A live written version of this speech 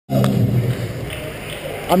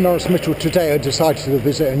I'm Laurence Mitchell. Today I decided to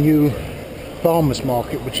visit a new farmers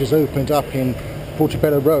market which has opened up in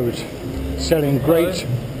Portobello Road, selling great,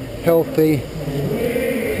 healthy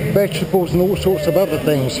vegetables and all sorts of other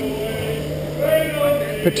things.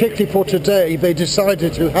 Particularly for today, they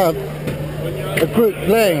decided to have a group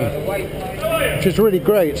playing, which is really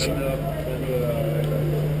great.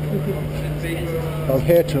 I'm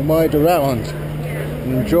here to ride around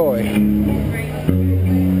and enjoy.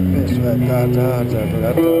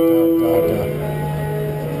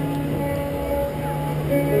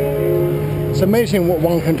 It's amazing what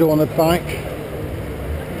one can do on a bike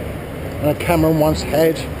and a camera on one's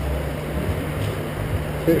head.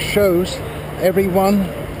 It shows everyone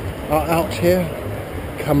are out here,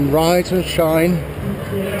 come rise and shine,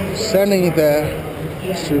 selling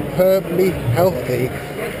their superbly healthy,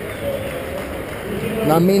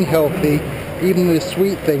 and I mean healthy, even the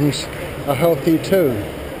sweet things are healthy too.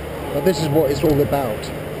 But this is what it's all about.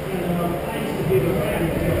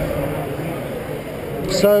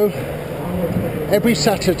 So every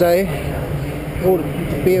Saturday it would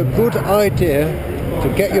be a good idea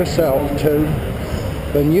to get yourself to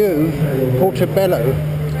the new Portobello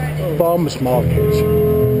Farmers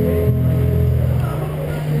Market.